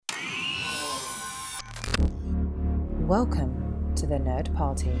Welcome to the Nerd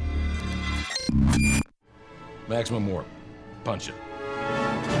Party. Maximum warp. Punch it.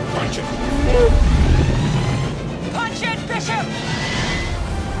 Punch it. Punch it, Bishop!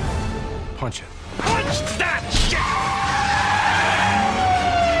 Punch it. Punch that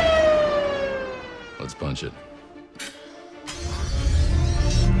shit! Let's punch it.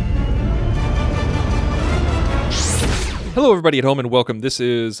 Hello, everybody at home, and welcome. This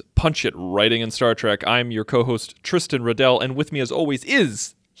is Punch It, Writing in Star Trek. I'm your co-host, Tristan Riddell, and with me, as always,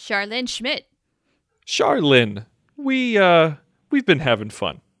 is... Charlene Schmidt. Charlene. We've been having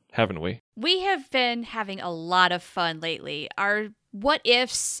fun, haven't we? We have been having a lot of fun lately. Our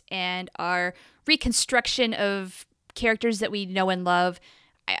what-ifs and our reconstruction of characters that we know and love,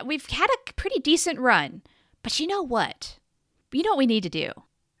 we've had a pretty decent run. But you know what? You know what we need to do?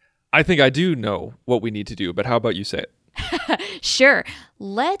 I think I do know what we need to do, but how about you say it? Sure.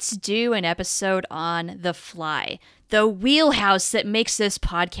 Let's do an episode on The Fly, the wheelhouse that makes this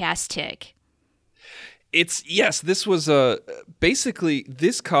podcast tick. This was basically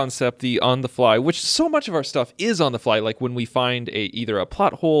this concept, the on the fly, which so much of our stuff is on the fly, like when we find either a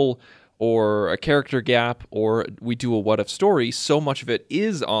plot hole or a character gap or we do a what if story, so much of it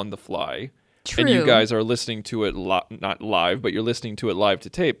is on the fly. True. And you guys are listening to it, not live, but you're listening to it live to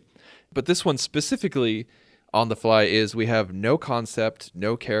tape. But this one specifically on the fly is we have no concept,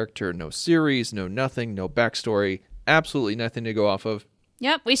 no character, no series, no nothing, no backstory, absolutely nothing to go off of.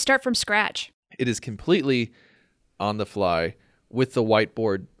 Yep, we start from scratch. It is completely on the fly with the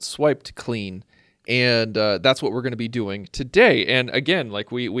whiteboard swiped clean. And that's what we're going to be doing today. And again, like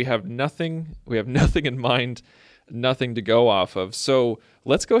we have nothing in mind, nothing to go off of. So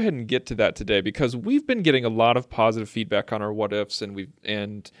let's go ahead and get to that today, because we've been getting a lot of positive feedback on our what ifs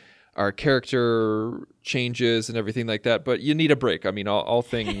and our character changes and everything like that. But you need a break. I mean, all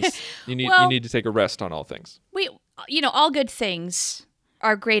things, you need to take a rest on all things. All good things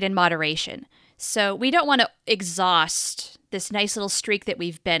are great in moderation. So we don't want to exhaust this nice little streak that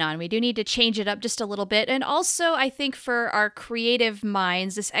we've been on. We do need to change it up just a little bit. And also, I think for our creative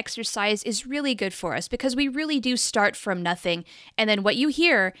minds, this exercise is really good for us because we really do start from nothing. And then what you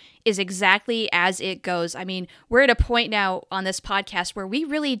hear is exactly as it goes. I mean, we're at a point now on this podcast where we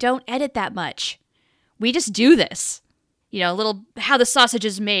really don't edit that much. We just do this. A little how the sausage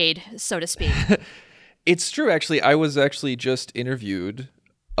is made, so to speak. It's true, actually. I was actually just interviewed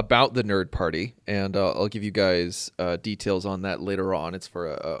about the Nerd Party, and I'll give you guys details on that later on. It's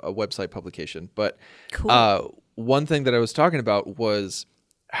for a website publication. But cool. One thing that I was talking about was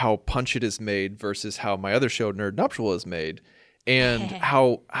how Punch It is made versus how my other show, Nerd Nuptial, is made, and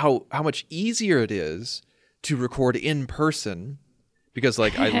how much easier it is to record in person, because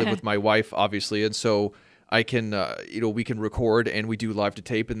like I live with my wife, obviously, and so I can, we can record and we do live to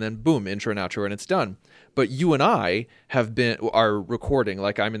tape and then boom, intro and outro and it's done. But you and I are recording,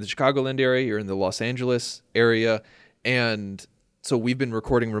 like I'm in the Chicagoland area, you're in the Los Angeles area. And so we've been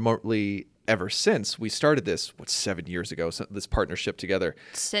recording remotely ever since we started this, 7 years ago, this partnership together.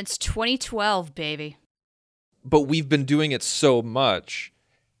 Since 2012, baby. But we've been doing it so much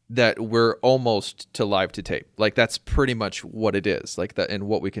that we're almost to live to tape. Like that's pretty much what it is, like that, and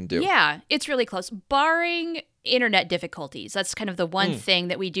what we can do. Yeah, it's really close. Barring internet difficulties, that's kind of the one thing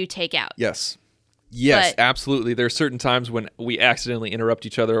that we do take out. Yes, absolutely. There are certain times when we accidentally interrupt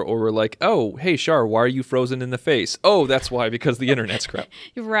each other, or we're like, "Oh, hey, Char, why are you frozen in the face?" Oh, that's why, because the internet's crap.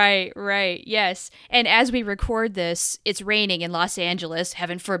 Right. Yes. And as we record this, it's raining in Los Angeles,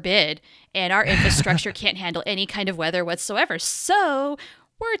 heaven forbid, and our infrastructure can't handle any kind of weather whatsoever. So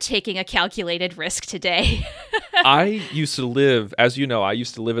we're taking a calculated risk today. I used to live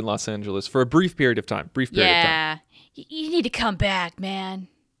in Los Angeles for a brief period of time. Yeah, you need to come back, man.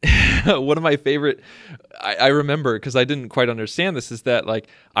 One of my favorite, I remember, because I didn't quite understand this, is that like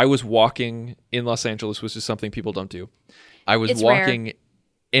I was walking in Los Angeles, which is something people don't do. I was walking rare.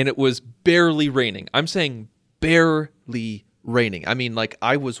 And it was barely raining. I'm saying barely raining. I mean, like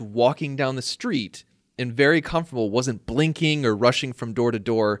I was walking down the street and very comfortable, wasn't blinking or rushing from door to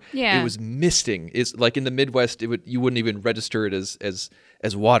door. Yeah. It was misting. It's like in the Midwest, you wouldn't even register it as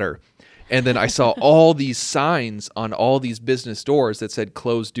water. And then I saw all these signs on all these business doors that said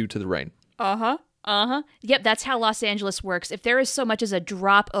closed due to the rain. Yep, that's how Los Angeles works. If there is so much as a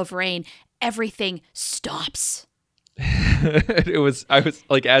drop of rain, everything stops. I was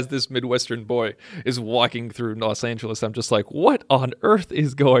like, as this Midwestern boy is walking through Los Angeles, I'm just like, what on earth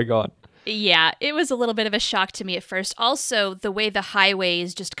is going on? Yeah, it was a little bit of a shock to me at first. Also, the way the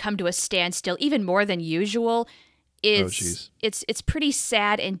highways just come to a standstill, even more than usual, is it's pretty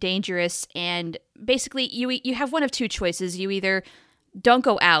sad and dangerous. And basically, you have one of two choices. You either don't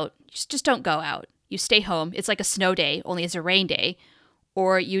go out, just don't go out. you stay home. It's like a snow day, only it's a rain day.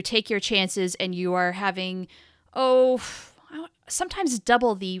 Or you take your chances and you are having, sometimes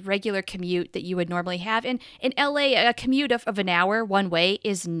double the regular commute that you would normally have. And in LA, a commute of an hour one way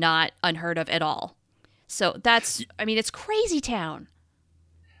is not unheard of at all. So it's crazy town.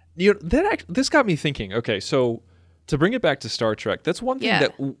 This got me thinking. Okay, so to bring it back to Star Trek, that's one thing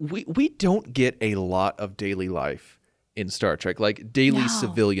that we don't get a lot of daily life in Star Trek, like daily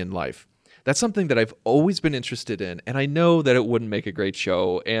civilian life. That's something that I've always been interested in, and I know that it wouldn't make a great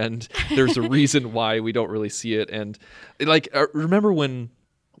show, and there's a reason why we don't really see it. And remember when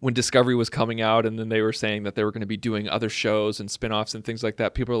Discovery was coming out, and then they were saying that they were going to be doing other shows and spinoffs and things like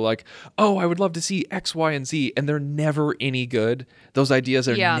that. People are like, "Oh, I would love to see X, Y, and Z," and they're never any good. Those ideas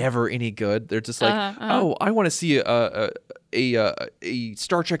are never any good. They're just like, "Oh, I want to see a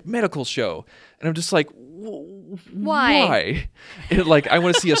Star Trek medical show," and I'm just like, why? And I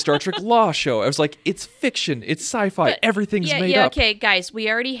want to see a Star Trek law show. I was like, it's fiction, it's sci-fi, everything's made up. Okay, guys, we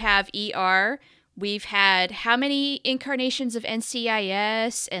already have ER. We've had how many incarnations of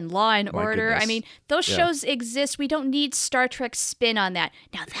NCIS and Law and Order? Goodness. I mean, those shows exist. We don't need Star Trek spin on that.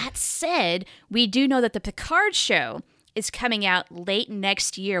 Now, that said, we do know that the Picard show is coming out late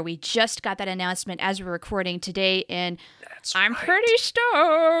next year. We just got that announcement as we're recording today, and I'm pretty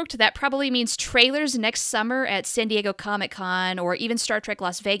stoked. That probably means trailers next summer at San Diego Comic-Con or even Star Trek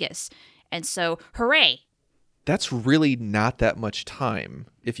Las Vegas. And so, hooray. That's really not that much time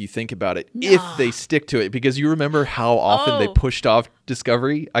if you think about it, if they stick to it, because you remember how often they pushed off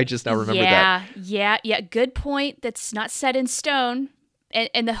Discovery? I just now remember that. Yeah. Good point. That's not set in stone.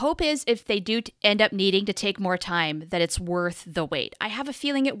 And the hope is if they do end up needing to take more time, that it's worth the wait. I have a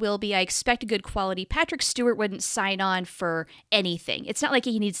feeling it will be. I expect a good quality. Patrick Stewart wouldn't sign on for anything. It's not like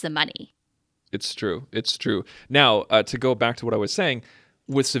he needs the money. It's true. Now, to go back to what I was saying,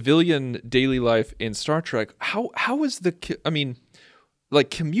 with civilian daily life in Star Trek, how is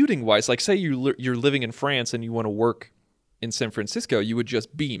commuting wise, say you're living in France and you want to work in San Francisco, you would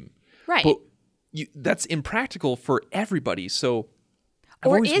just beam. Right. But that's impractical for everybody. So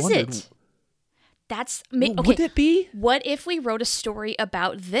or is it? That's okay. Would it be? What if we wrote a story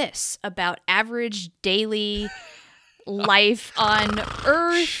about this, about average daily life on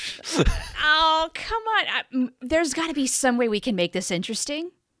Earth? Oh, come on. There's got to be some way we can make this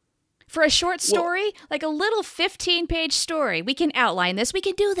interesting. For a short story, like a little 15-page story, we can outline this. We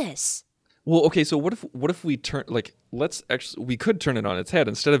can do this. Well, okay, so what if we turn we could turn it on its head.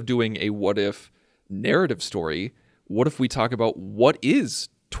 Instead of doing a what if narrative story, what if we talk about what is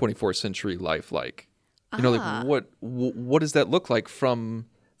 24th century life like? What does that look like from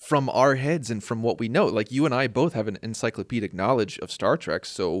our heads and from what we know? Like, you and I both have an encyclopedic knowledge of Star Trek,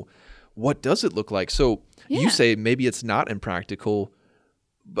 so what does it look like? So you say maybe it's not impractical,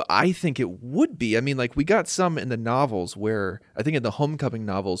 but I think it would be. I mean, we got some in the novels where, I think in the Homecoming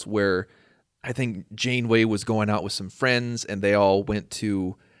novels, where I think Janeway was going out with some friends and they all went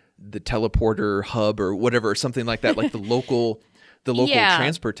to the teleporter hub or whatever, something like that, like the local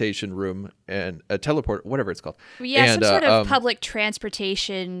transportation room and a teleport, whatever it's called. Yeah, and, some sort of public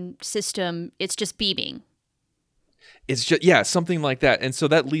transportation system. It's just beaming. It's just, something like that. And so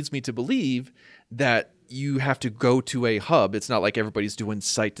that leads me to believe that you have to go to a hub. It's not like everybody's doing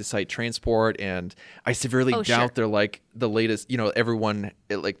site-to-site transport. And I severely doubt they're like the latest, everyone,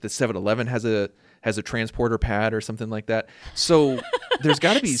 like the 7-Eleven has a transporter pad or something like that. So there's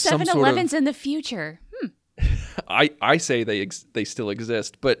got to be some sort of... 7-Eleven's in the future. I say they still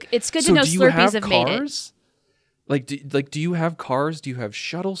exist, but it's good to know Slurpees have made it. Do you have cars? Do you have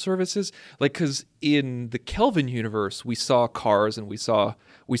shuttle services? Because in the Kelvin universe, we saw cars and we saw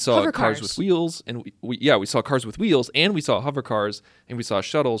hover cars cars with wheels, and we saw cars with wheels, and we saw hover cars, and we saw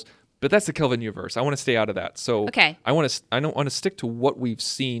shuttles. But that's the Kelvin universe. I want to stay out of that. So okay. I don't want to stick to what we've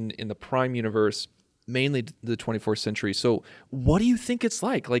seen in the Prime universe, mainly the 24th century. So what do you think it's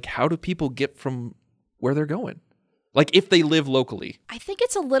like? Like, how do people get from where they're going? Like, if they live locally. I think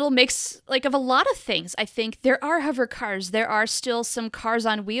it's a little mix, of a lot of things. I think there are hover cars. There are still some cars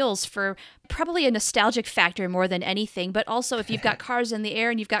on wheels for probably a nostalgic factor more than anything. But also, if you've got cars in the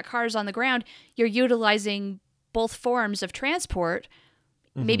air and you've got cars on the ground, you're utilizing both forms of transport.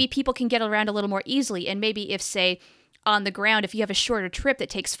 Mm-hmm. Maybe people can get around a little more easily. And maybe if, say, on the ground, if you have a shorter trip that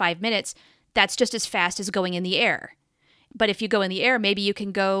takes 5 minutes, that's just as fast as going in the air. But if you go in the air, maybe you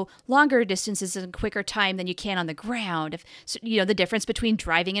can go longer distances in a quicker time than you can on the ground. The difference between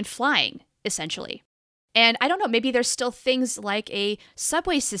driving and flying, essentially. And I don't know, maybe there's still things like a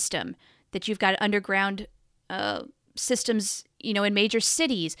subway system that you've got underground systems, in major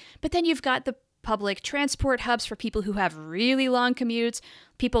cities. But then you've got the public transport hubs for people who have really long commutes,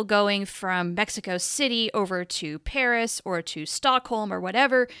 people going from Mexico City over to Paris or to Stockholm or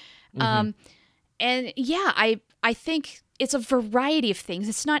whatever. And yeah, I think it's a variety of things.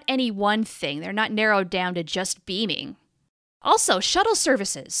 It's not any one thing. They're not narrowed down to just beaming. Also, shuttle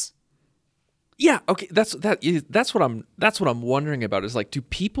services. Yeah, okay, that's what I'm wondering about is like, do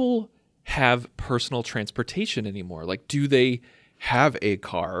people have personal transportation anymore? Like, do they have a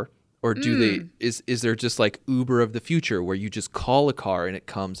car, or do they is there just like Uber of the future where you just call a car and it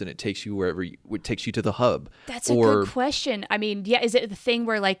comes and it takes you wherever it takes you to the hub? That's a good question. I mean, yeah, is it the thing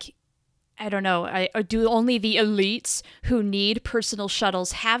where like, I don't know, do only the elites who need personal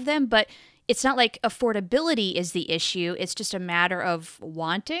shuttles have them? But it's not like affordability is the issue. It's just a matter of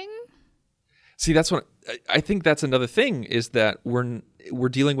wanting. See, that's what I think. That's another thing, is that we're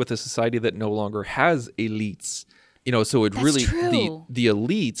dealing with a society that no longer has elites. You know, so That's true. the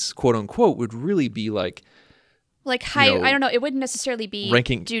elites, quote unquote, would really be like high. I don't know. It wouldn't necessarily be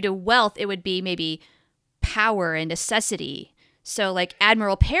ranking due to wealth. It would be maybe power and necessity. So like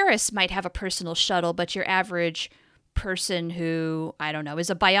Admiral Paris might have a personal shuttle, but your average person who, I don't know,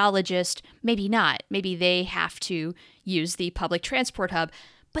 is a biologist, maybe not. Maybe they have to use the public transport hub.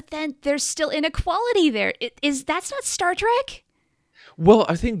 But then there's still inequality there. That's not Star Trek? Well,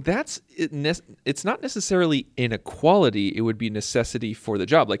 I think it's not necessarily inequality. It would be necessity for the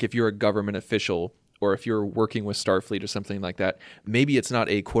job. Like if you're a government official or if you're working with Starfleet or something like that, maybe it's not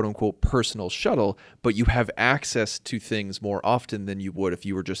a quote unquote personal shuttle, but you have access to things more often than you would if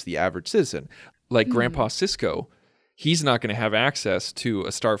you were just the average citizen. Like Grandpa Sisko, he's not going to have access to a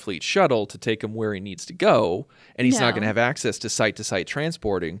Starfleet shuttle to take him where he needs to go, and he's not going to have access to site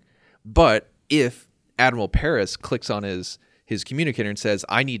transporting. But if Admiral Paris clicks on his communicator and says,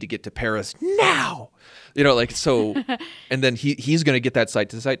 "I need to get to Paris now," you know, like so, and then he's going to get that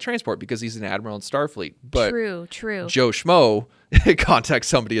site-to-site transport because he's an admiral in Starfleet. But true. Joe Schmo contacts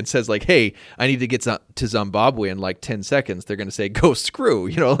somebody and says like, "Hey, I need to get to Zimbabwe in like 10 seconds." They're going to say, "Go screw,"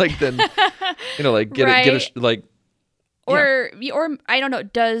 you know, like then, you know, like get a like. Or I don't know,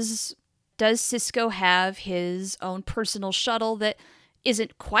 does Sisko have his own personal shuttle that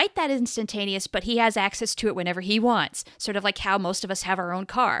isn't quite that instantaneous, but he has access to it whenever he wants, sort of like how most of us have our own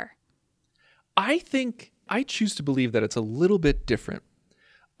car? I think I choose to believe that it's a little bit different.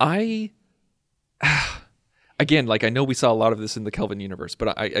 Again, like I know we saw a lot of this in the Kelvin universe,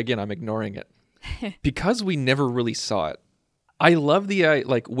 but I'm ignoring it because we never really saw it. I love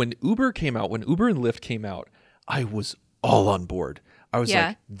like when Uber and Lyft came out, I was all on board. I was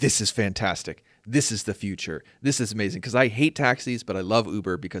like, this is fantastic. This is the future. This is amazing. Because I hate taxis, but I love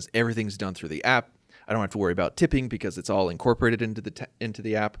Uber because everything's done through the app. I don't have to worry about tipping because it's all incorporated into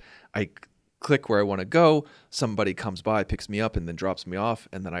the app. I click where I want to go. Somebody comes by, picks me up, and then drops me off.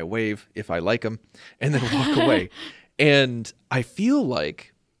 And then I wave if I like them and then walk away. And I feel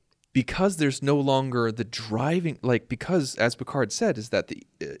like because there's no longer the driving, like because as Picard said, is that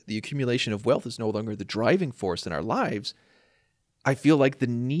the accumulation of wealth is no longer the driving force in our lives. I feel like the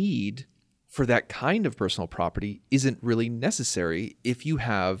need for that kind of personal property isn't really necessary if you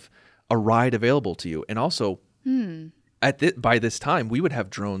have a ride available to you. And also, by this time, we would have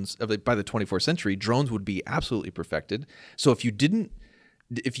drones. By the 24th century, drones would be absolutely perfected. So if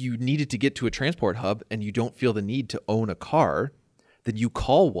you needed to get to a transport hub and you don't feel the need to own a car, then you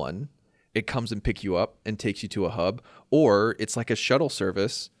call one, it comes and pick you up and takes you to a hub, or it's like a shuttle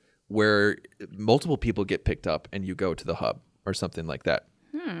service where multiple people get picked up and you go to the hub or something like that.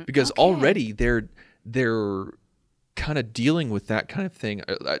 Because already they're kind of dealing with that kind of thing,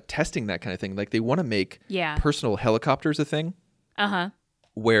 testing that kind of thing. Like they want to make personal helicopters a thing.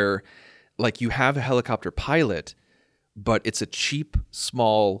 Where like you have a helicopter pilot, but it's a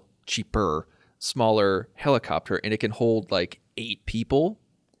smaller helicopter, and it can hold like 8 people.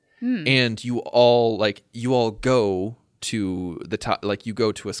 And you all go to the top, like you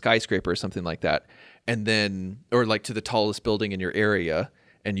go to a skyscraper or something like that, and then, or like to the tallest building in your area,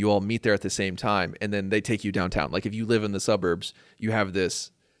 and you all meet there at the same time, and then they take you downtown. Like if you live in the suburbs, you have this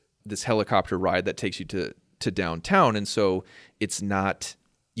helicopter ride that takes you to downtown, and so it's not,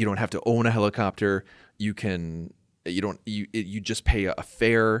 you don't have to own a helicopter. You just pay a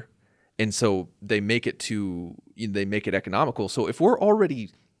fare, and so they make it economical. So if we're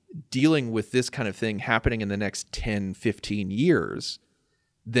already dealing with this kind of thing happening in the next 10, 15 years,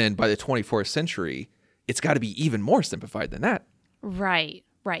 then by the 24th century, it's got to be even more simplified than that. Right.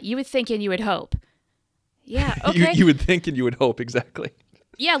 You would think and you would hope. Yeah, okay. you would think and you would hope, exactly.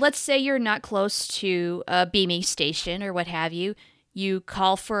 Yeah, let's say you're not close to a beaming station or what have you. You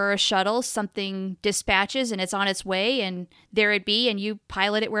call for a shuttle, something dispatches, and it's on its way, and there it be, and you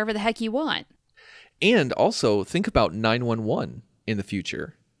pilot it wherever the heck you want. And also think about 911 in the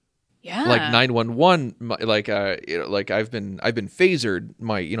future. Yeah. Like 911, like I've been phasered,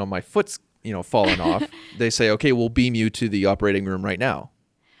 my foot's fallen off. They say, okay, we'll beam you to the operating room right now.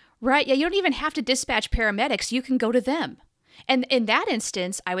 Right. Yeah, you don't even have to dispatch paramedics. You can go to them. And in that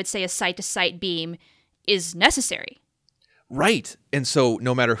instance, I would say a site-to-site beam is necessary. Right. And so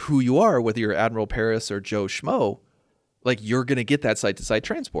no matter who you are, whether you're Admiral Paris or Joe Schmo, like you're going to get that site-to-site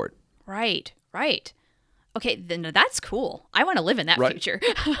transport. Right. Okay, then that's cool. I want to live in that future.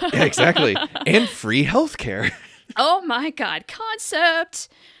 Yeah, exactly. And free healthcare. Oh my God, concept.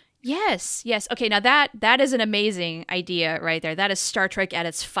 Yes. Okay, now that is an amazing idea right there. That is Star Trek at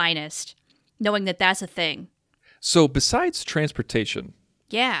its finest, knowing that that's a thing. So besides transportation.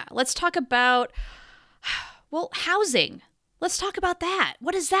 Yeah, let's talk about, housing. Let's talk about that.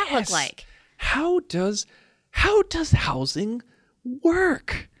 What does that look like? How does housing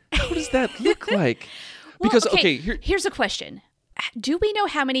work? How does that look like? Because, here's a question. Do we know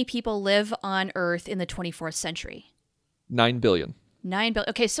how many people live on Earth in the 24th century? 9 billion. 9 billion.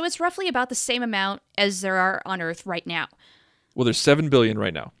 Okay, so it's roughly about the same amount as there are on Earth right now. Well, there's 7 billion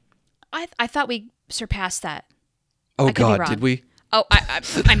right now. I thought we surpassed that. Oh, God, did we? Oh,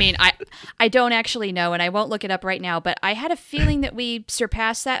 I don't actually know, and I won't look it up right now, but I had a feeling that we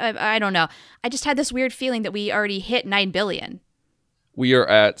surpassed that. I don't know. I just had this weird feeling that we already hit 9 billion. We are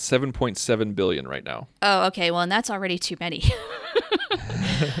at 7.7 billion right now. Oh, okay. Well, and that's already too many.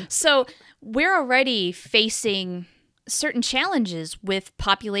 So we're already facing certain challenges with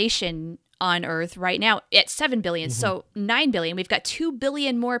population on Earth right now at 7 billion. Mm-hmm. So 9 billion. We've got 2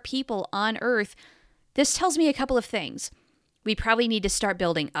 billion more people on Earth. This tells me a couple of things. We probably need to start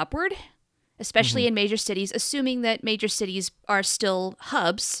building upward, especially in major cities, assuming that major cities are still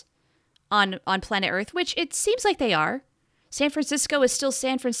hubs on planet Earth, which it seems like they are. San Francisco is still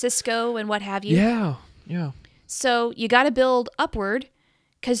San Francisco and what have you. Yeah. So you got to build upward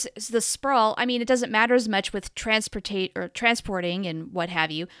because the sprawl, it doesn't matter as much with transporting and what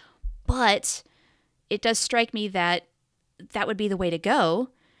have you, but it does strike me that that would be the way to go.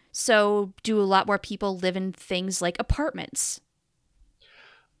 So do a lot more people live in things like apartments?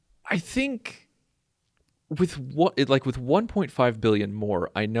 I think with 1.5 billion more,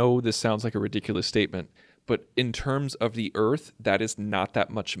 I know this sounds like a ridiculous statement, but in terms of the Earth, that is not that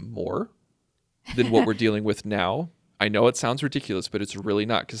much more than what we're dealing with now. I know it sounds ridiculous, but it's really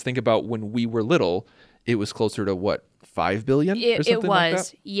not. Because think about when we were little, it was closer to what, 5 billion or something like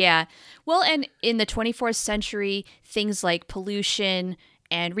that? Yeah. Well, and in the 24th century, things like pollution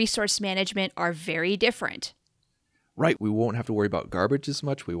and resource management are very different. Right. We won't have to worry about garbage as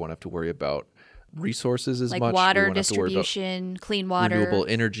much. We won't have to worry about resources as much. Like water distribution, clean water. Renewable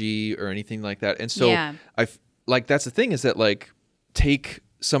energy or anything like that. And so that's the thing is that take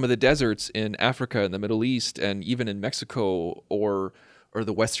some of the deserts in Africa and the Middle East and even in Mexico or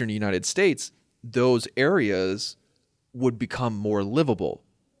the Western United States, those areas would become more livable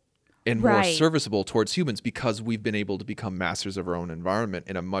and more serviceable towards humans because we've been able to become masters of our own environment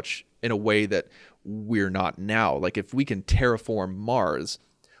in a way that we're not now. Like if we can terraform Mars,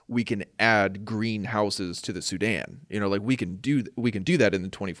 we can add greenhouses to the Sudan. We can do that in the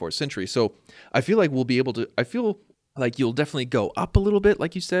 24th century. So I feel like we'll be able to. I feel like you'll definitely go up a little bit,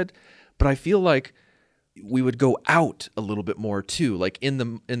 like you said, but I feel like we would go out a little bit more too. Like in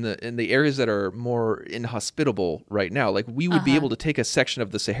the areas that are more inhospitable right now, like we would be able to take a section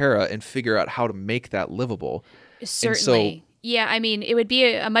of the Sahara and figure out how to make that livable. Certainly. Yeah, it would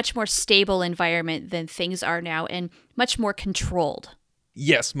be a much more stable environment than things are now and much more controlled.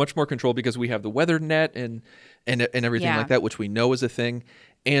 Yes, much more control because we have the weather net and everything like that, which we know is a thing.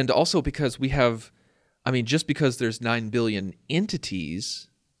 And also because we have, just because there's 9 billion entities,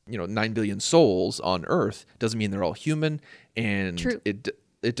 9 billion souls on Earth, doesn't mean they're all human. And True.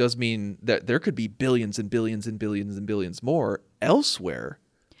 It does mean that there could be billions and billions and billions and billions more elsewhere.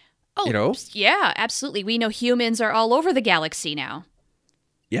 Oh, yeah, absolutely. We know humans are all over the galaxy now.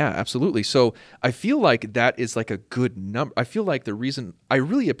 Yeah, absolutely. So I feel like that is like a good number. I feel like the reason I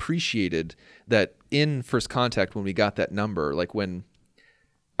really appreciated that in First Contact when we got that number,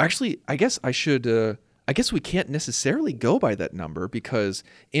 I guess we can't necessarily go by that number because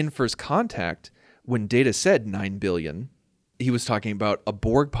in First Contact, when Data said 9 billion, he was talking about a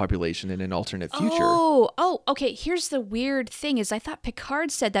Borg population in an alternate future. Oh, okay. Here's the weird thing is I thought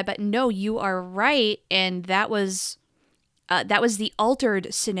Picard said that, but no, you are right. And that was the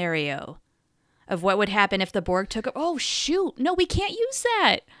altered scenario of what would happen if the Borg took over. Oh, shoot. No, we can't use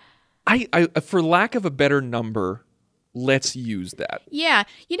that. I for lack of a better number, let's use that. Yeah.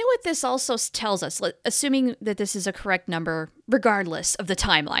 You know what this also tells us, assuming that this is a correct number, regardless of the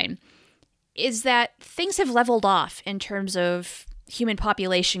timeline, is that things have leveled off in terms of human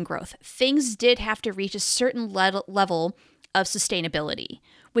population growth. Things did have to reach a certain level of sustainability,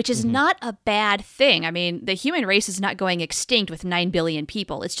 which is not a bad thing. I mean, the human race is not going extinct with 9 billion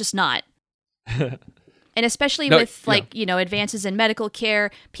people. It's just not. And especially with advances in medical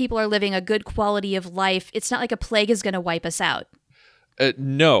care, people are living a good quality of life. It's not like a plague is going to wipe us out.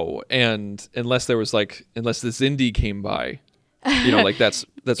 No, and unless the Zindi came by, that's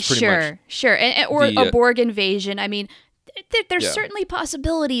pretty much sure, or a Borg invasion. I mean, there's certainly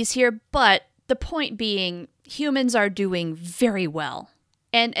possibilities here, but the point being, humans are doing very well.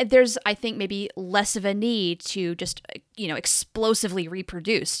 And there's, I think, maybe less of a need to just, explosively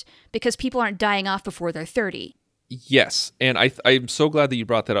reproduce because people aren't dying off before they're 30. Yes, and I'm so glad that you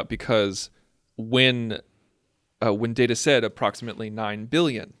brought that up because when Data said approximately 9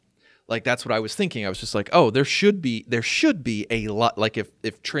 billion, like that's what I was thinking. I was just like, oh, there should be a lot. Like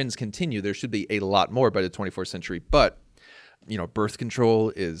if trends continue, there should be a lot more by the 24th century. But birth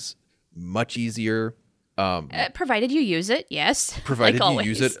control is much easier. Provided you use it, yes. Provided you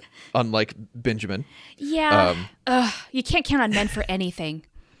use it, unlike Benjamin. Yeah. You can't count on men for anything.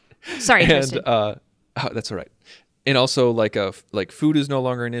 Sorry, Tristan. That's all right. And also, like food is no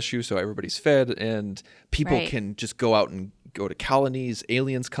longer an issue, so everybody's fed, and people can just go out and go to colonies.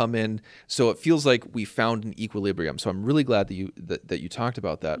 Aliens come in, so it feels like we found an equilibrium. So I'm really glad that you talked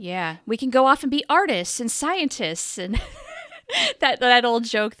about that. Yeah, we can go off and be artists and scientists and. that old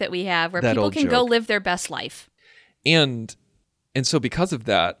joke that we have where people can go live their best life. And so because of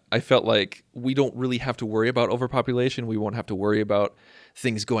that, I felt like we don't really have to worry about overpopulation. We won't have to worry about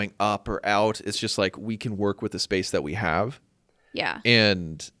things going up or out. It's just like we can work with the space that we have. Yeah.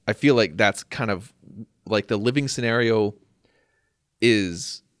 And I feel like that's kind of like the living scenario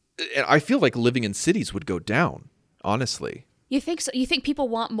is, and I feel like living in cities would go down, honestly. You think so? You think people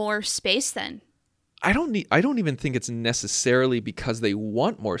want more space then? I don't even think it's necessarily because they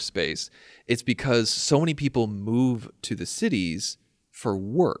want more space. It's because so many people move to the cities for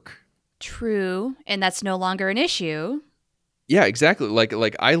work. True, and that's no longer an issue. Yeah, exactly.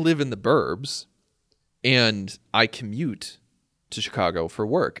 Like I live in the burbs and I commute to Chicago for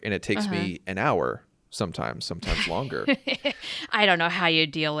work and it takes me an hour sometimes longer. I don't know how you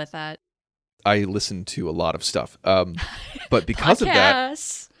deal with that. I listen to a lot of stuff. But because of that,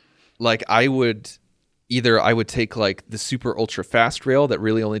 like I would take like the super ultra fast rail that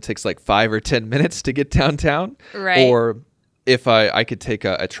really only takes like 5 or 10 minutes to get downtown. Right. Or if I could take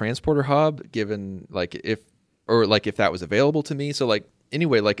a transporter hub, given if that was available to me. So like,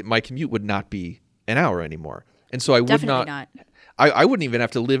 anyway, like my commute would not be an hour anymore. And so I would Definitely not. I wouldn't even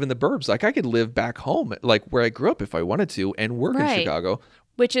have to live in the burbs. Like I could live back home, like where I grew up if I wanted to, and work in Chicago.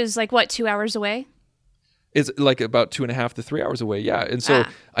 Which is like what, 2 hours away? It's like about 2.5 to 3 hours away. Yeah. And so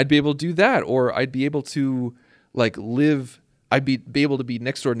I'd be able to do that, or I'd be able to like I'd be able to be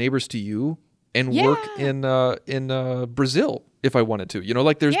next door neighbors to you and work in Brazil if I wanted to,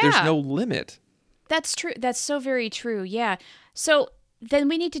 like there's no limit. That's true. That's so very true. Yeah. So then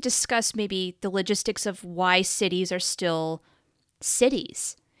we need to discuss maybe the logistics of why cities are still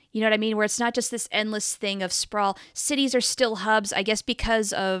cities. You know what I mean? Where it's not just this endless thing of sprawl. Cities are still hubs, I guess,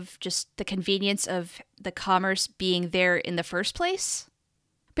 because of just the convenience of the commerce being there in the first place.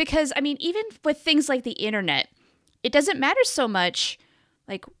 Because, I mean, even with things like the internet, it doesn't matter so much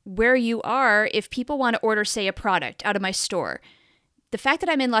like where you are if people want to order, say, a product out of my store. The fact that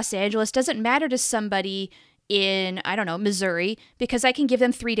I'm in Los Angeles doesn't matter to somebody in, I don't know, Missouri, because I can give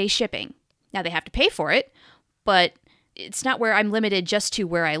them 3-day shipping. Now, they have to pay for it, but it's not where I'm limited just to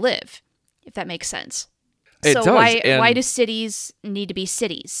where I live, if that makes sense. It so does. Why do cities need to be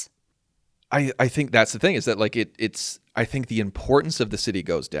cities? I think that's the thing, is that like it's I think the importance of the city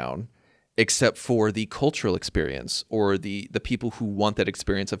goes down, except for the cultural experience or the people who want that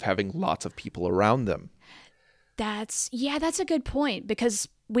experience of having lots of people around them. That's a good point, because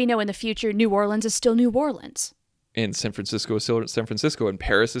we know in the future New Orleans is still New Orleans. And San Francisco is still San Francisco, and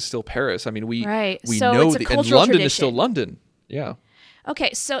Paris is still Paris. I mean, we so know it's a and cultural London tradition. is still London. Yeah.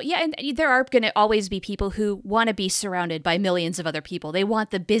 Okay, so and there are going to always be people who want to be surrounded by millions of other people. They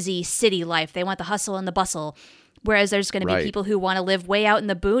want the busy city life. They want the hustle and the bustle. Whereas there's going to be people who want to live way out in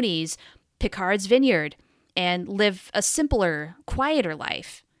the boonies, Picard's Vineyard, and live a simpler, quieter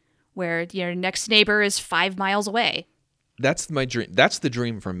life, where your next neighbor is 5 miles away. That's my dream. That's the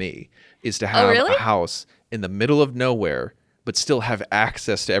dream for me, is to have a house in the middle of nowhere, but still have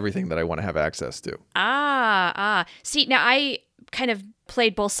access to everything that I want to have access to. See, now I kind of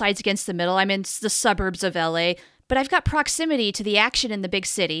played both sides against the middle. I'm in the suburbs of LA, but I've got proximity to the action in the big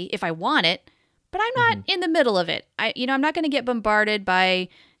city if I want it. but I'm not in the middle of it. I'm not going to get bombarded by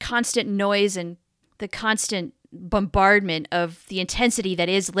constant noise and the constant bombardment of the intensity that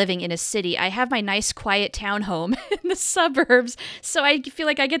is living in a city. I have my nice quiet townhome in the suburbs, so I feel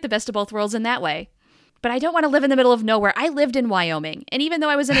like I get the best of both worlds in that way. But I don't want to live in the middle of nowhere. I lived in Wyoming, and even though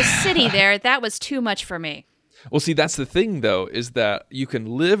I was in a city there, that was too much for me. Well, see, that's the thing, though, is that you can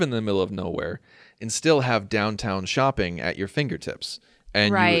live in the middle of nowhere and still have downtown shopping at your fingertips.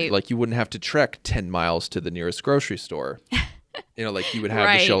 And you wouldn't have to trek 10 miles to the nearest grocery store. You know, like you would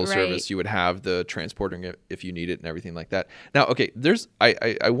have the shuttle service, you would have the transporting it if you need it and everything like that. Now, okay,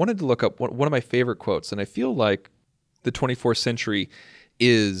 I wanted to look up one of my favorite quotes, and I feel like the 24th century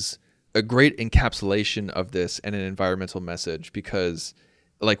is a great encapsulation of this and an environmental message, because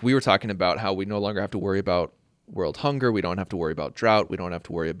like we were talking about how we no longer have to worry about world hunger, we don't have to worry about drought, we don't have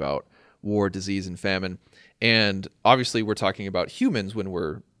to worry about war, disease, and famine. And obviously we're talking about humans when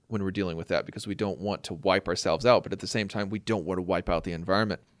we're dealing with that, because we don't want to wipe ourselves out, but at the same time we don't want to wipe out the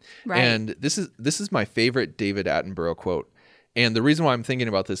environment. Right. And this is my favorite David Attenborough quote. And the reason why I'm thinking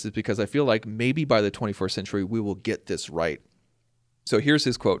about this is because I feel like maybe by the 21st century we will get this right. So here's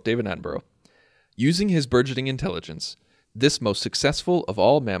his quote, David Attenborough. Using his burgeoning intelligence, this most successful of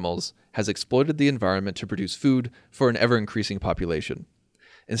all mammals has exploited the environment to produce food for an ever-increasing population.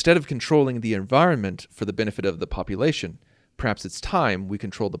 Instead of controlling the environment for the benefit of the population, perhaps it's time we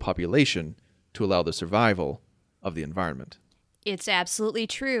control the population to allow the survival of the environment. It's absolutely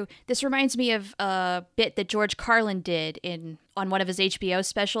true. This reminds me of a bit that George Carlin did on one of his HBO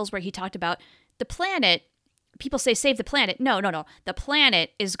specials where he talked about the planet. People say save the planet. No. The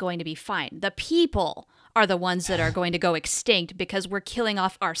planet is going to be fine. The people are the ones that are going to go extinct because we're killing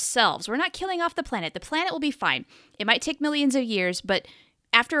off ourselves. We're not killing off the planet. The planet will be fine. It might take millions of years, but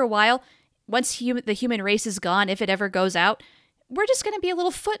after a while, once the human race is gone, if it ever goes out, we're just going to be a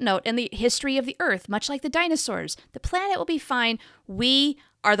little footnote in the history of the Earth, much like the dinosaurs. The planet will be fine. We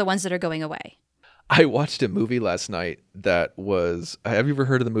are the ones that are going away. I watched a movie last night that was... Have you ever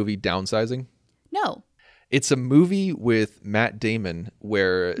heard of the movie Downsizing? No. It's a movie with Matt Damon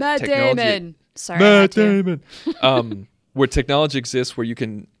where Matt Damon. Sorry, Matt Damon. Where technology exists where you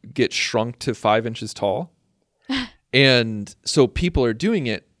can get shrunk to 5 inches tall. And so people are doing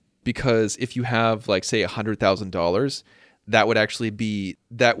it because if you have, like, say, $100,000,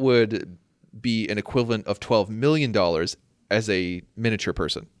 that would be an equivalent of $12 million as a miniature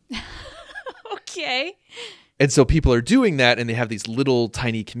person. Okay. And so people are doing that, and they have these little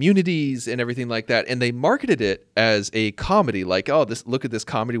tiny communities and everything like that. And they marketed it as a comedy, like, oh, look at this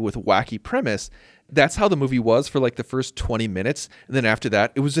comedy with a wacky premise. That's how the movie was for like the first 20 minutes. And then after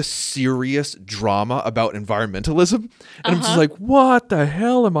that, it was a serious drama about environmentalism. And I'm just like, what the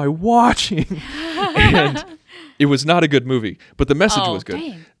hell am I watching? And it was not a good movie, but the message was good.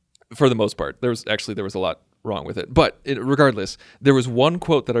 Dang. For the most part. There was a lot wrong with it. But regardless, there was one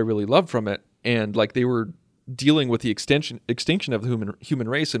quote that I really loved from it. And like they were dealing with the extinction of the human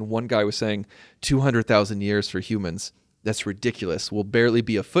race. And one guy was saying 200,000 years for humans. That's ridiculous. We'll barely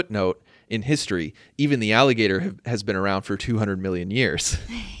be a footnote in history. Even the alligator has been around for 200 million years.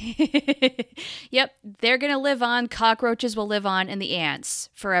 Yep. They're going to live on. Cockroaches will live on, and the ants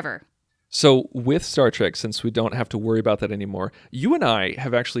forever. So with Star Trek, since we don't have to worry about that anymore, you and I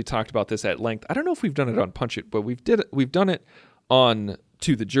have actually talked about this at length. I don't know if we've done it on Punch It, but we've done it on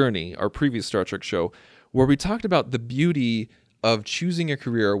To the Journey, our previous Star Trek show, where we talked about the beauty of choosing a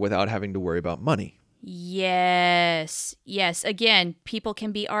career without having to worry about money. Yes. Again, people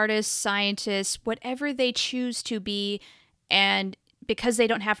can be artists, scientists, whatever they choose to be. And because they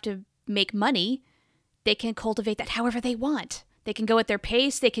don't have to make money, they can cultivate that however they want. They can go at their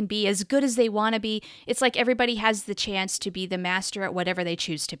pace. They can be as good as they want to be. It's like everybody has the chance to be the master at whatever they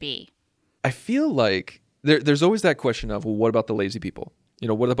choose to be. I feel like there's always that question of, well, what about the lazy people? You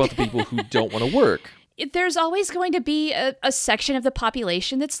know, what about the people who don't want to work? There's always going to be a section of the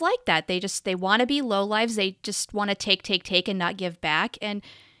population that's like that. They want to be lowlives. They just want to take and not give back. And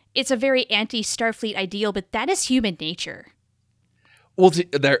it's a very anti-Starfleet ideal, but that is human nature. Well,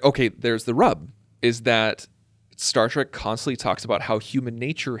 there's the rub, is that Star Trek constantly talks about how human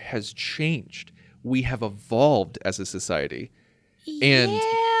nature has changed. We have evolved as a society. And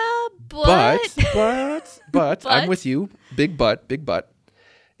yeah, but I'm with you. Big but.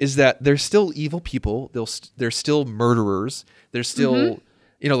 Is that there's still evil people. There's still murderers. There's still,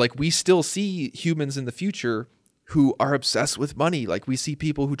 like we still see humans in the future who are obsessed with money. Like we see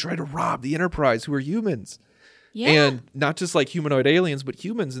people who try to rob the Enterprise who are humans. Yeah. And not just like humanoid aliens, but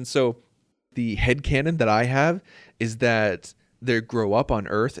humans. And so the headcanon that I have is that they grow up on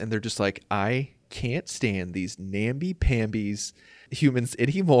Earth and they're just like, I can't stand these namby-pambies humans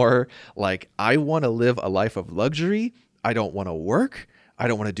anymore. Like, I want to live a life of luxury. I don't want to work. I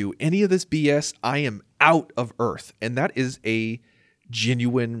don't want to do any of this BS. I am out of Earth. And that is a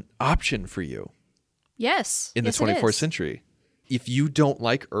genuine option for you. Yes. In the 24th century. If you don't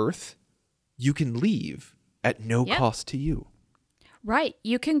like Earth, you can leave at no cost to you. Right.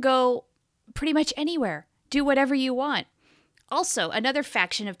 You can go pretty much anywhere. Do whatever you want. Also, another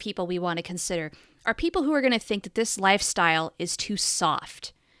faction of people we want to consider are people who are going to think that this lifestyle is too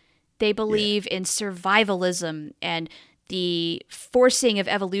soft. They believe in survivalism and the forcing of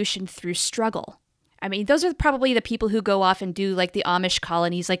evolution through struggle. I mean, those are probably the people who go off and do like the Amish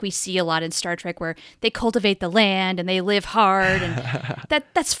colonies, like we see a lot in Star Trek, where they cultivate the land and they live hard, and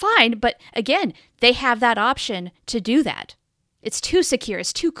that's fine. But again, they have that option to do that. It's too secure.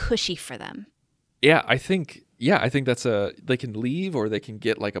 It's too cushy for them. Yeah, I think that's they can leave, or they can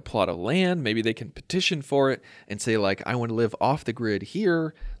get like a plot of land. Maybe they can petition for it and say like, I want to live off the grid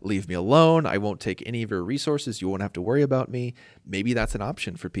here. Leave me alone. I won't take any of your resources. You won't have to worry about me. Maybe that's an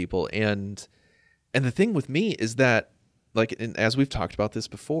option for people. And the thing with me is that, like, and as we've talked about this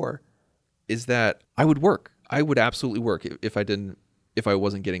before, is that I would work. I would absolutely work if I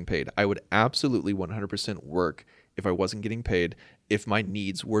wasn't getting paid. I would absolutely 100% work if I wasn't getting paid, if my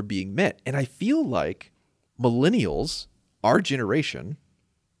needs were being met. And I feel like millennials, our generation,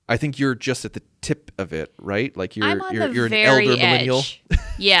 I think you're just at the tip of it, right? Like you're an elder millennial.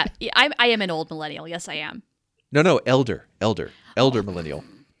 Yeah, I am an old millennial. Yes, I am. No, elder millennial.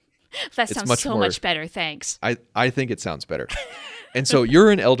 That sounds so much better. Thanks. I think it sounds better. And so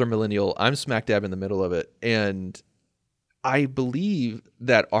you're an elder millennial. I'm smack dab in the middle of it. And I believe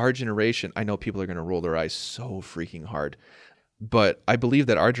that our generation, I know people are going to roll their eyes so freaking hard, but I believe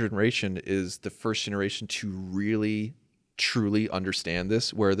that our generation is the first generation to really, truly understand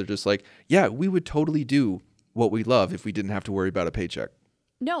this, where they're just like, yeah, we would totally do what we love if we didn't have to worry about a paycheck.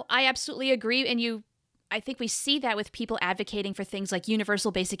 No, I absolutely agree. And I think we see that with people advocating for things like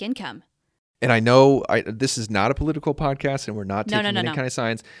universal basic income. And I know this is not a political podcast, and we're not taking any kind of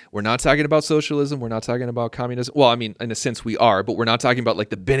science. We're not talking about socialism. We're not talking about communism. Well, I mean, in a sense we are, but we're not talking about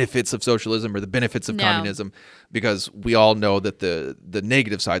like the benefits of socialism or the benefits of communism, because we all know that the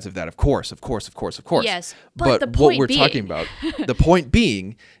negative sides of that, of course. Yes, but what we're talking about, the point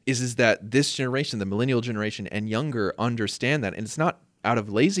being is that this generation, the millennial generation and younger, understand that. And it's not out of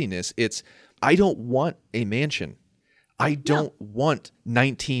laziness. It's, I don't want a mansion. I don't want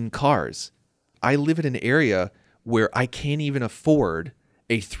 19 cars. I live in an area where I can't even afford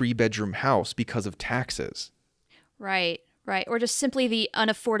a 3-bedroom house because of taxes. Right. Or just simply the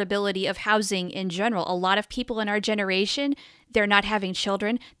unaffordability of housing in general. A lot of people in our generation, they're not having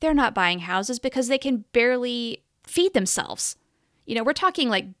children. They're not buying houses because they can barely feed themselves. You know, we're talking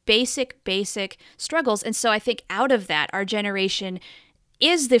like basic struggles. And so I think out of that, our generation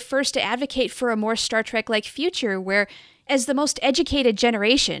is the first to advocate for a more Star Trek-like future where, as the most educated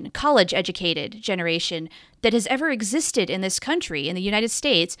generation, college-educated generation that has ever existed in this country, in the United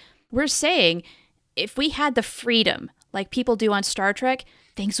States, we're saying if we had the freedom like people do on Star Trek,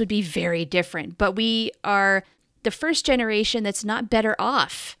 things would be very different. But we are the first generation that's not better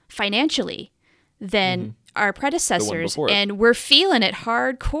off financially than our predecessors, and we're feeling it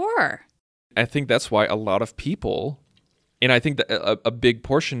hardcore. I think that's why a lot of people, and I think that a big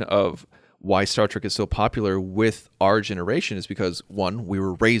portion of why Star Trek is so popular with our generation is because, one, we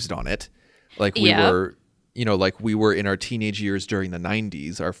were raised on it. Like we were, like we were in our teenage years during the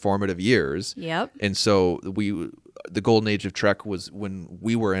 90s, our formative years. Yep. And so the golden age of Trek was when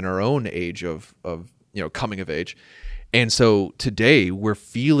we were in our own age of coming of age. And so today we're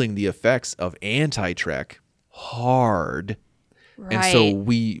feeling the effects of anti-Trek hard. Right. And so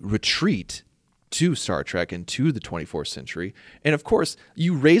we retreat to Star Trek and to the 24th century. And of course,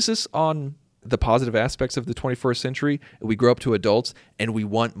 you raise us on the positive aspects of the 21st century, and we grow up to adults and we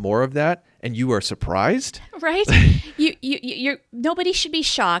want more of that, and you are surprised? Right? You're nobody should be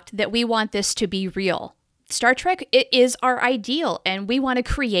shocked that we want this to be real. Star Trek, it is our ideal, and we want to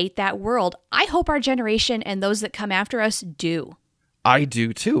create that world. I hope our generation and those that come after us do. I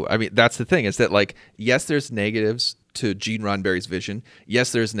do too. I mean, that's the thing, is that like, yes, there's negatives to Gene Roddenberry's vision.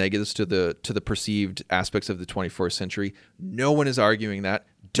 Yes, there's negatives to the perceived aspects of the 21st century. No one is arguing that.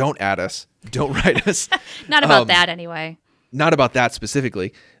 Don't add us. Don't write us. Not about that anyway. Not about that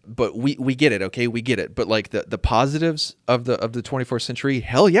specifically, but we get it, okay? We get it. But like the positives of the 21st century,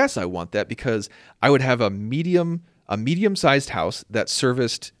 hell yes, I want that, because I would have a medium a medium-sized house that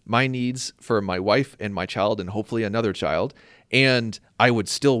serviced my needs for my wife and my child and hopefully another child. And I would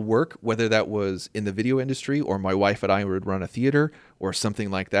still work, whether that was in the video industry or my wife and I would run a theater or something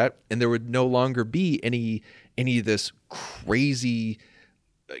like that. And there would no longer be any of this crazy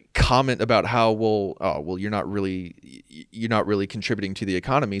comment about how, you're not really contributing to the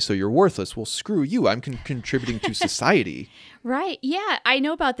economy, so you're worthless. Well, screw you. I'm contributing to society. Right. Yeah. I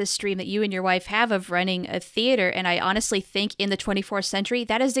know about this dream that you and your wife have of running a theater. And I honestly think in the 24th century,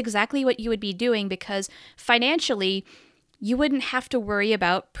 that is exactly what you would be doing, because financially, you wouldn't have to worry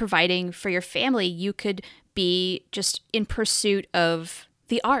about providing for your family. You could be just in pursuit of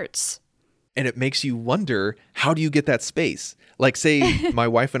the arts. And it makes you wonder, how do you get that space? Like, say my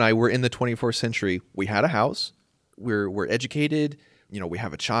wife and I were in the 24th century. We had a house. We're educated. We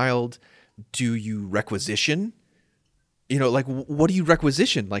have a child. Do you requisition? Like, what do you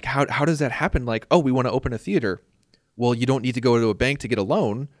requisition? Like, how does that happen? Like, oh, we want to open a theater. Well, you don't need to go to a bank to get a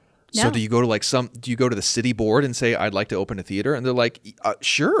loan. So No. do you go to the city board and say, I'd like to open a theater? And they're like,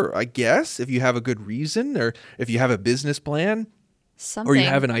 sure, I guess, if you have a good reason or if you have a business plan. Something. Or you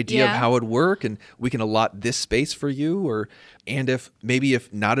have an idea Yeah. of how it would work and we can allot this space for you. And if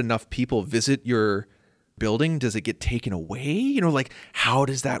not enough people visit your building, does it get taken away? Like, how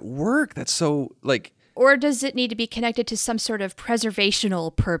does that work? That's so, like... Or does it need to be connected to some sort of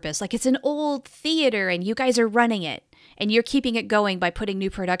preservational purpose? Like, it's an old theater and you guys are running it and you're keeping it going by putting new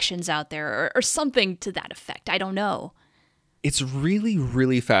productions out there or something to that effect. I don't know. It's really,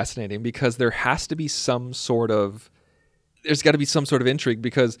 really fascinating because there's got to be some sort of intrigue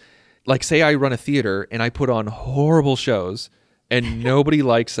because, like, say I run a theater and I put on horrible shows and nobody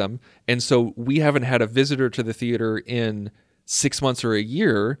likes them. And so we haven't had a visitor to the theater in 6 months or a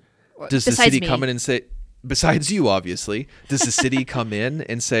year. Does the Besides city me. come in and say, besides you, obviously, does the city come in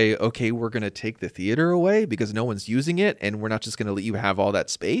and say, okay, we're going to take the theater away because no one's using it and we're not just going to let you have all that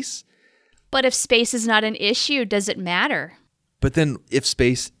space? But if space is not an issue, does it matter? But then if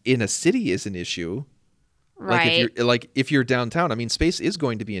space in a city is an issue, Right. if you're downtown, I mean, space is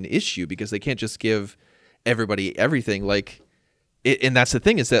going to be an issue because they can't just give everybody everything. And that's the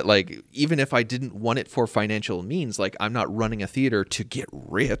thing is that, like, even if I didn't want it for financial means, like, I'm not running a theater to get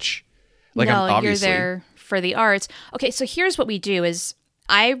rich. Like, no, I'm obviously you're there for the arts. Okay, so here's what we do is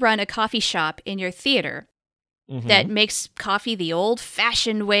I run a coffee shop in your theater that makes coffee the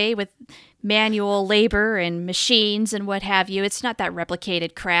old-fashioned way with manual labor and machines and what have you. It's not that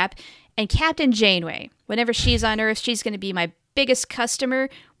replicated crap. And Captain Janeway, whenever she's on Earth, she's going to be my biggest customer.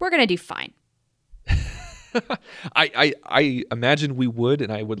 We're going to do fine. I imagine we would,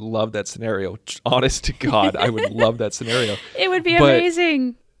 and I would love that scenario. Honest to God, I would love that scenario. It would be But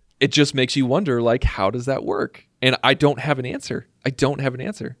amazing. it just makes you wonder, like, how does that work? And I don't have an answer.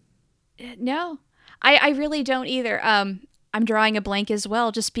 No, I really don't either. I'm drawing a blank as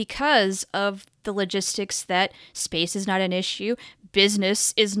well just because of the logistics that space is not an issue.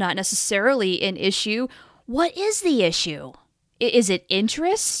 Business is not necessarily an issue. What is the issue? Is it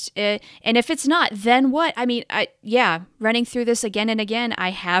interest? And if it's not, then what? I mean, running through this again and again,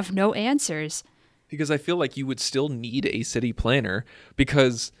 I have no answers. Because I feel like you would still need a city planner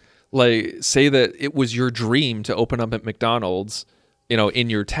because, like, say that it was your dream to open up at McDonald's, in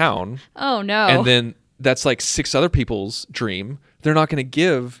your town. Oh, no. And then that's like 6 other people's dream. They're not going to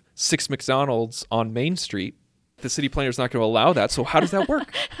give 6 McDonald's on Main Street. The city planner's not going to allow that. So how does that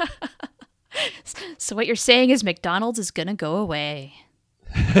work? So what you're saying is McDonald's is going to go away.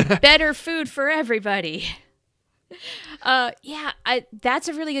 Better food for everybody. That's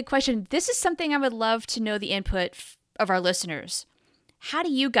a really good question. This is something I would love to know the input of our listeners. How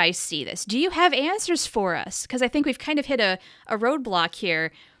do you guys see this? Do you have answers for us? Because I think we've kind of hit a roadblock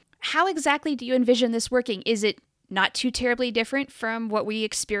here. How exactly do you envision this working? Is it not too terribly different from what we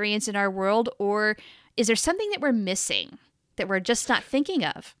experience in our world? Or is there something that we're missing that we're just not thinking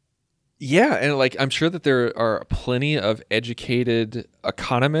of? Yeah, and like I'm sure that there are plenty of educated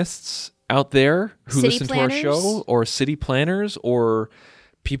economists out there who City listen planners? to our show, or city planners, or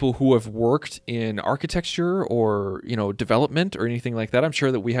people who have worked in architecture or development or anything like that. I'm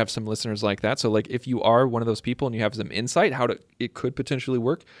sure that we have some listeners like that. So like if you are one of those people and you have some insight how it could potentially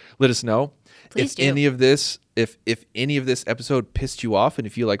work, let us know. Please do. If any of this episode pissed you off and you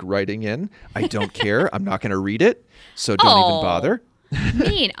feel like writing in, I don't care. I'm not going to read it, so don't even bother.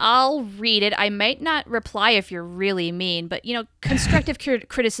 Mean. I'll read it. I might not reply if you're really mean, but constructive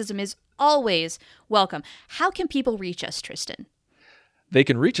criticism is always welcome. How can people reach us, Tristan? They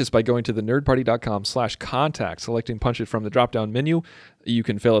can reach us by going to thenerdparty.com/contact, selecting Punch It from the drop-down menu. You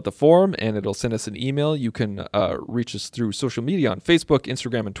can fill out the form, and it'll send us an email. You can reach us through social media on Facebook,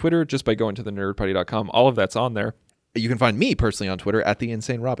 Instagram, and Twitter just by going to thenerdparty.com. All of that's on there. You can find me personally on Twitter at The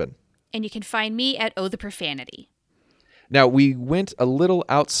Insane Robin. And you can find me at Oh the Profanity. Now, we went a little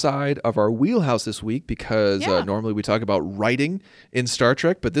outside of our wheelhouse this week because Yeah. normally we talk about writing in Star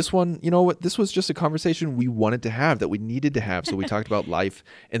Trek, but this one, you know what, this was just a conversation we wanted to have, that we needed to have. So we talked about life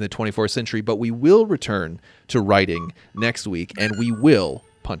in the 24th century, but we will return to writing next week, and we will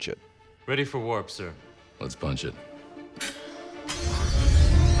punch it. Ready for warp, sir. Let's punch it.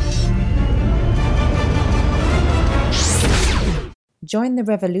 Join the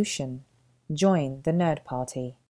revolution. Join the Nerd Party.